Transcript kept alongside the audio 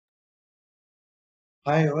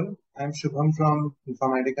Hi all, I'm Shubham from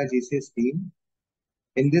Informatica GCS team.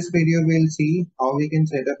 In this video, we'll see how we can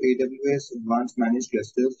set up AWS Advanced Managed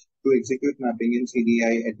Clusters to execute mapping in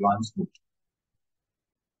CDI Advanced mode.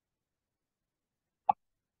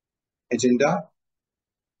 Agenda,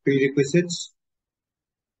 prerequisites.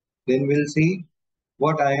 Then we'll see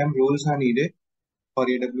what IAM roles are needed for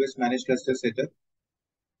AWS Managed Cluster setup,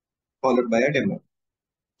 followed by a demo.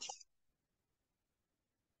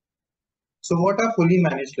 So what are fully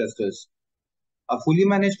managed clusters? A fully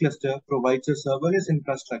managed cluster provides a serverless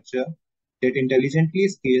infrastructure that intelligently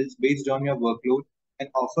scales based on your workload and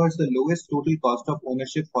offers the lowest total cost of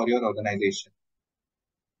ownership for your organization.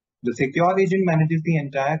 The secure agent manages the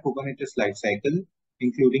entire Kubernetes lifecycle,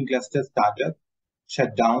 including cluster startup,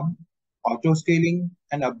 shutdown, auto-scaling,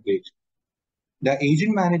 and upgrade. The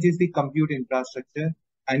agent manages the compute infrastructure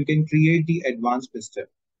and can create the advanced cluster.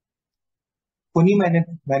 Fully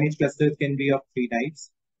managed clusters can be of three types: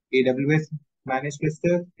 AWS managed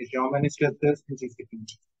clusters, Azure managed clusters, and GCP.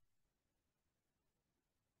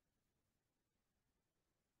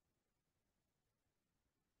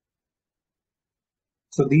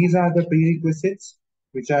 So these are the prerequisites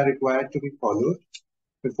which are required to be followed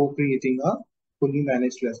before creating a fully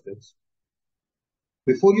managed clusters.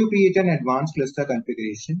 Before you create an advanced cluster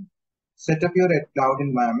configuration, set up your cloud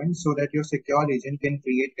environment so that your secure agent can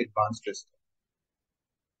create advanced cluster.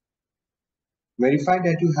 Verify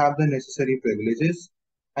that you have the necessary privileges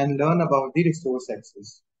and learn about the resource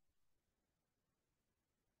access.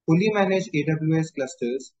 Fully managed AWS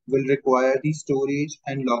clusters will require the storage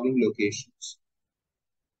and logging locations.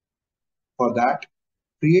 For that,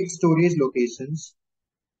 create storage locations,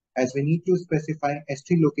 as we need to specify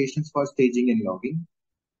S3 locations for staging and logging.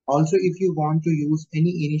 Also, if you want to use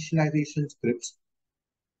any initialization scripts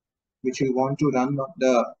which you want to run on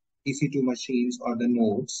the EC2 machines or the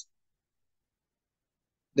nodes,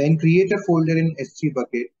 then create a folder in S3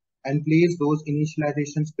 bucket and place those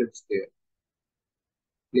initialization scripts there.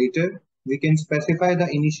 Later, we can specify the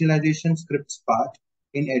initialization scripts part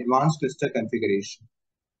in advanced cluster configuration.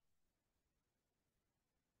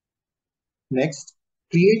 Next,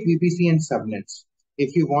 create VPC and subnets.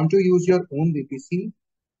 If you want to use your own VPC,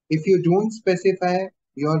 if you don't specify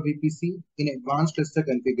your VPC in advanced cluster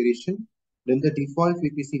configuration, then the default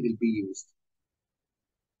VPC will be used.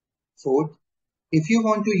 Fourth, if you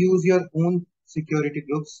want to use your own security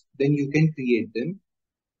groups, then you can create them.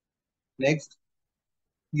 Next,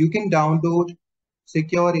 you can download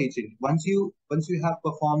secure agent. Once you have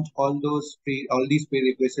performed all these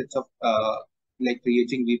prerequisites of like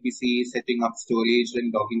creating VPC, setting up storage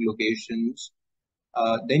and logging locations,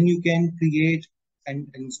 then you can create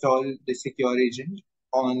and install the secure agent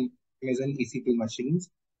on Amazon EC2 machines.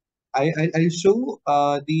 I'll show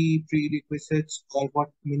the prerequisites or what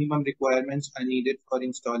minimum requirements are needed for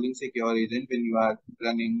installing secure agent when you are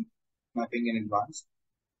running mapping in advance.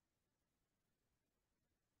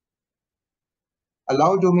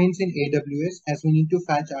 Allow domains in AWS, as we need to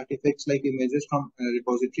fetch artifacts like images from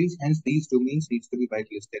repositories, hence these domains needs to be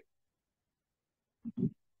whitelisted.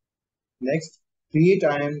 Next, create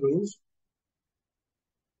IAM rules.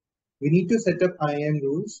 We need to set up IAM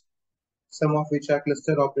rules, some of which are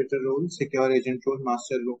cluster operator rules, secure agent rule,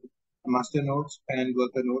 master nodes, and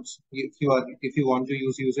worker nodes. If you want to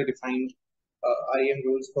use user-defined IAM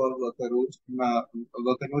rules for worker nodes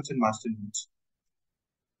and master nodes.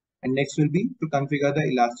 And next will be to configure the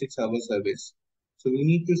Elastic Server Service. So we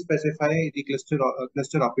need to specify the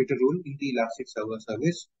cluster operator rule in the Elastic Server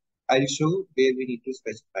Service. I'll show where we need to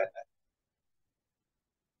specify that.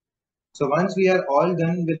 So once we are all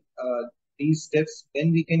done with these steps,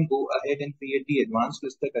 then we can go ahead and create the advanced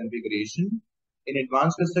cluster configuration. In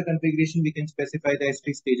advanced cluster configuration, we can specify the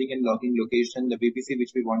S3 staging and logging location, the VPC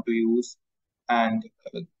which we want to use, and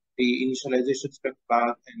the initialization script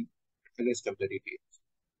path and the rest of the details.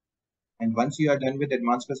 And once you are done with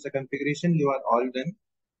advanced cluster configuration, you are all done.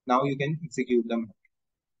 Now you can execute them.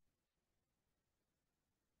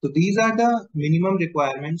 So these are the minimum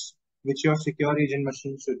requirements which your secure agent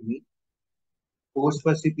machine should meet. Host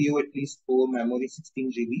per CPU at least 4, memory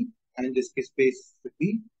 16 GB, and disk space should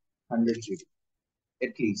be 100 GB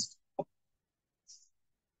at least.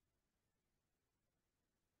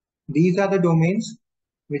 These are the domains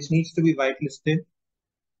which needs to be whitelisted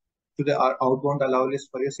to the outbound allow list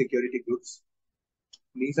for your security groups.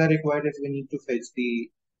 These are required as we need to fetch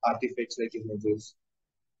the artifacts like images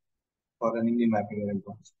for running the mapping in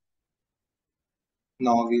advance.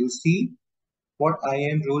 Now we'll see what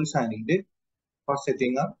IAM rules are needed for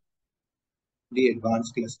setting up the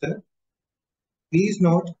advanced cluster. Please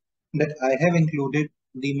note that I have included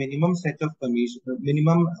the minimum set of permission,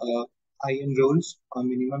 minimum IAM roles or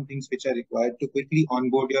minimum things which are required to quickly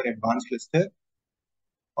onboard your advanced cluster.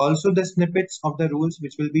 Also, the snippets of the rules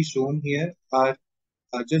which will be shown here are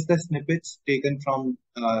just the snippets taken from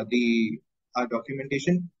the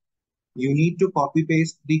documentation. You need to copy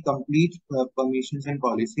paste the complete permissions and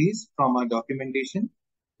policies from our documentation,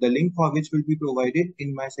 the link for which will be provided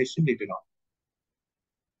in my session later on.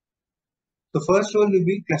 The first role will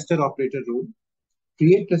be cluster operator role.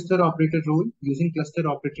 Create cluster operator role using cluster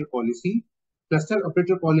operator policy. Cluster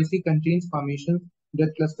operator policy contains permissions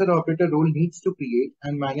that cluster operator role needs to create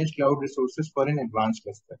and manage cloud resources for an advanced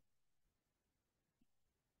cluster.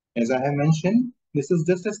 As I have mentioned, this is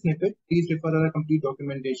just a snippet. Please refer to our complete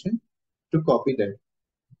documentation to copy that.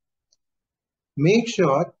 Make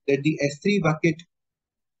sure that the S3 bucket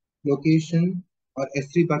location or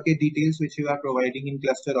S3 bucket details which you are providing in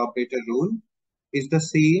cluster operator role is the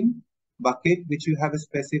same bucket which you have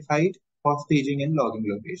specified for staging and logging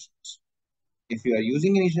locations. If you are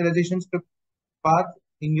using initialization script path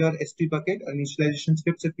in your S3 bucket or initialization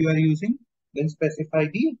scripts if you are using, then specify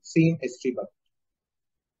the same S3 bucket.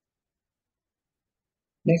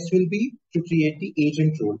 Next will be to create the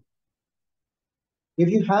agent role. If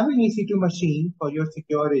you have an EC2 machine for your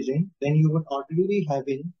secure agent, then you would already be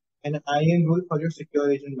having an IAM role for your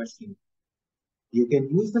secure agent machine. You can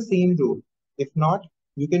use the same role. If not,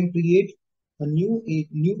 you can create a new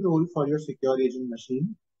role for your secure agent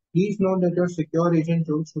machine. Please note that your secure agent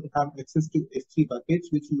role should have access to S3 buckets,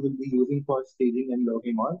 which you will be using for staging and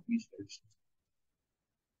logging or initialization.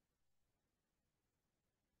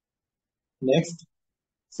 Next,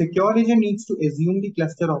 secure agent needs to assume the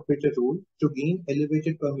cluster operator role to gain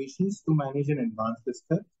elevated permissions to manage an advanced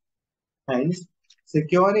cluster. Hence,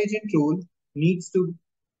 secure agent role needs to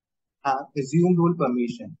have assume role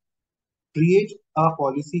permission. Create a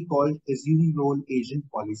policy called assume role agent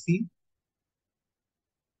policy.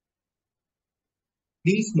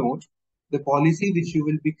 Please note the policy which you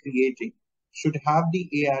will be creating should have the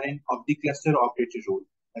ARN of the cluster operator role.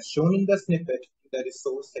 As shown in the snippet in the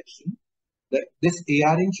resource section, this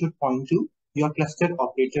ARN should point to your cluster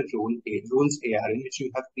operator roles ARN which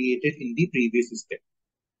you have created in the previous step.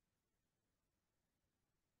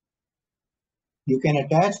 You can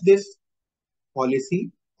attach this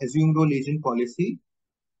policy, assume role agent policy,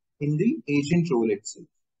 in the agent role itself.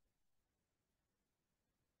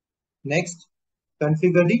 Next,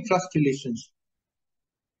 configure the trust relationship.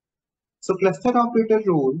 So cluster operator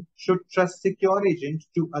role should trust secure agent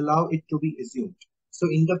to allow it to be assumed. So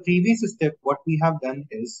in the previous step, what we have done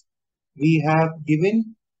is we have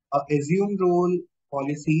given a assume role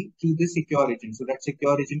policy to the secure agent so that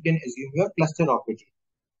secure agent can assume your cluster operator.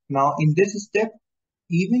 Now in this step,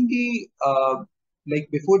 even the like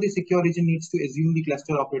before the secure agent needs to assume the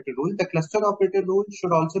cluster operator role, the cluster operator role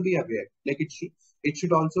should also be aware. Like it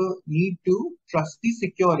should also need to trust the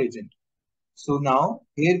secure agent. So now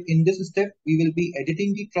here in this step, we will be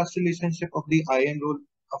editing the trust relationship of the IAM role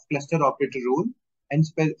of cluster operator role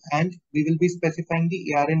and we will be specifying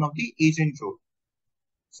the ARN of the agent role.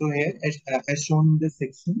 So here as shown in this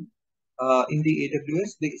section in the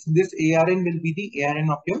AWS, this ARN will be the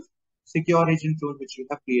ARN of your secure agent role which you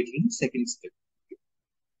have created in second step.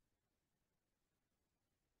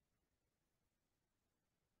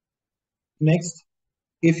 Next,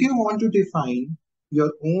 if you want to define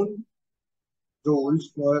your own roles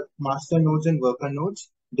for master nodes and worker nodes,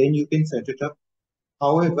 then you can set it up.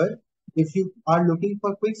 However, if you are looking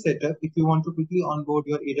for quick setup, if you want to quickly onboard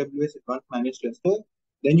your AWS Advanced Managed Cluster,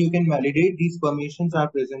 then you can validate these permissions are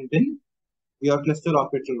present in your cluster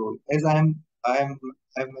operator role. As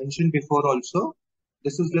I've mentioned before also,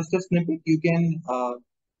 this is just a snippet. You can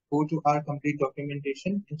go to our complete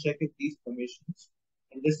documentation and check if these permissions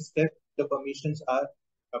in this step the permissions are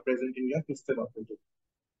present in your cluster operator.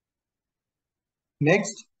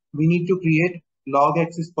 Next, we need to create log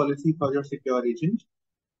access policy for your secure agent.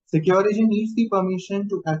 Secure agent needs the permission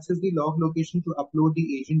to access the log location to upload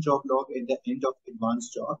the agent job log at the end of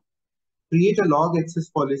advanced job. Create a log access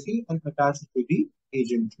policy and attach it to the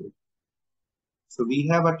agent role. So we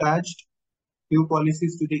have attached few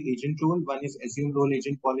policies to the agent role. One is assume role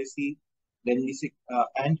agent policy, then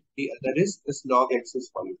and the other is this log access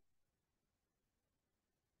policy.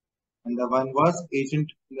 And the one was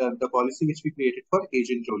agent, the policy which we created for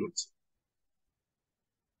agent role itself.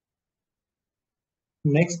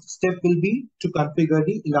 Next step will be to configure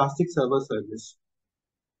the Elastic Server Service.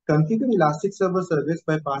 Configure Elastic Server Service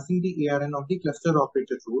by passing the ARN of the cluster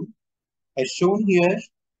operator role. As shown here,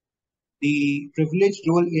 the privileged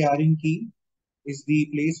role ARN key is the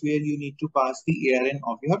place where you need to pass the ARN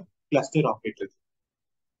of your cluster operator.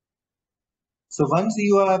 So once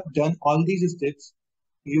you have done all these steps,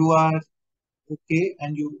 you are okay,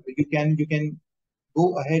 and you can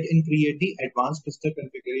go ahead and create the advanced cluster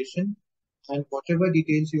configuration, and whatever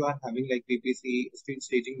details you are having like VPC, state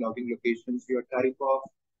staging, logging locations, your type of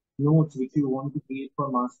nodes which you want to create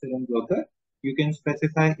for master and worker, you can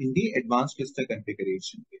specify in the advanced cluster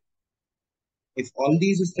configuration. If all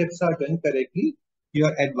these steps are done correctly,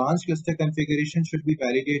 your advanced cluster configuration should be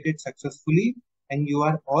validated successfully and you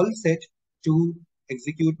are all set to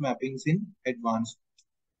execute mappings in advanced.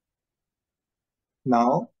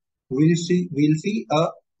 Now we'll see a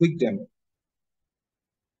quick demo.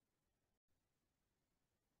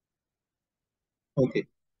 Okay.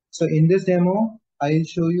 So in this demo, I'll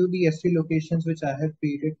show you the S3 locations which I have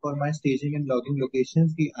created for my staging and logging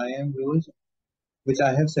locations, the IAM roles which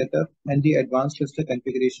I have set up, and the advanced cluster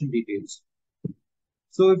configuration details.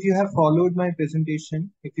 So if you have followed my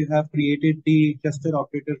presentation, if you have created the cluster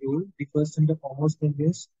operator role, the first and the foremost thing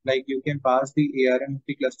is like you can pass the ARM of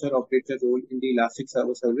the cluster operator role in the Elastic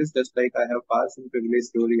Server Service, just like I have passed in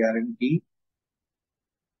privileged role ARM key.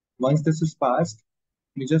 Once this is passed,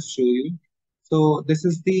 let me just show you. So this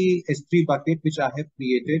is the S3 bucket which I have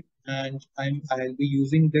created, and I'll be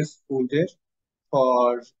using this folder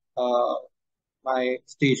for uh, my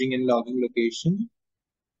staging and logging location.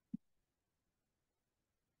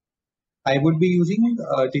 I would be using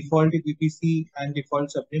default VPC and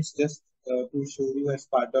default subnets just to show you as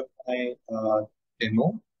part of my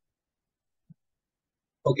demo.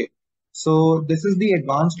 Okay, so this is the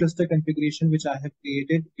advanced cluster configuration which I have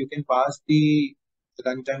created. You can pass the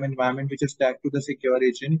runtime environment which is tagged to the secure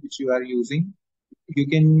agent which you are using. You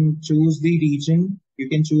can choose the region. You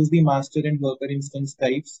can choose the master and worker instance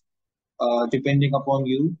types depending upon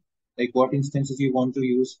you, like what instances you want to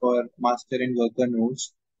use for master and worker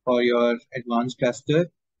nodes for your advanced cluster.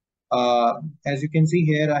 As you can see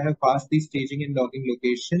here, I have passed the staging and logging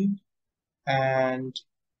location, and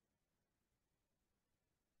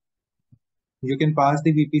you can pass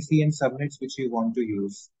the VPC and subnets which you want to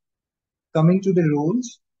use. Coming to the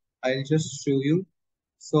roles, I'll just show you.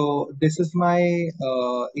 So this is my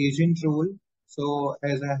agent role. So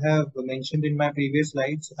as I have mentioned in my previous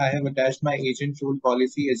slides, I have attached my agent role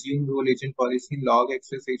policy, assume role agent policy, log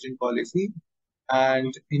access agent policy,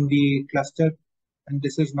 and in the cluster, and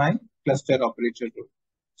this is my cluster operator role.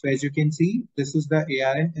 So as you can see, this is the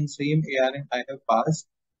ARN and same ARN I have passed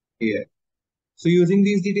here. So using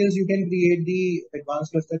these details, you can create the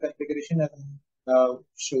advanced cluster configuration as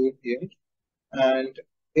showed here. And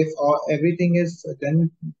if everything is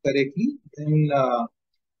done correctly, then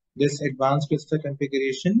this advanced cluster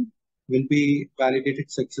configuration will be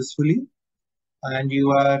validated successfully, and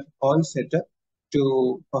you are all set up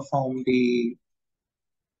to perform the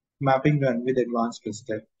mapping run with advanced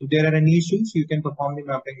cluster. If there are any issues, you can perform the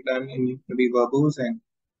mapping run in the verbose and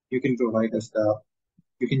you can provide us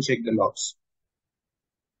you can check the logs.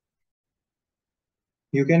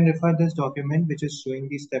 You can refer this document which is showing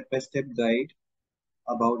the step-by-step guide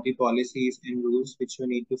about the policies and rules which you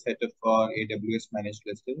need to set up for AWS Managed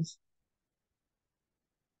Clusters.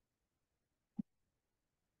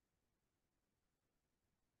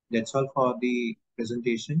 That's all for the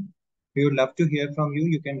presentation. We would love to hear from you.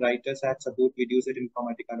 You can write us at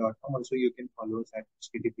supportvideos@informatica.com. Also, you can follow us at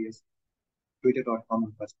https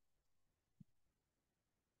twitter.com.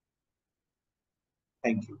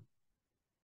 Thank you.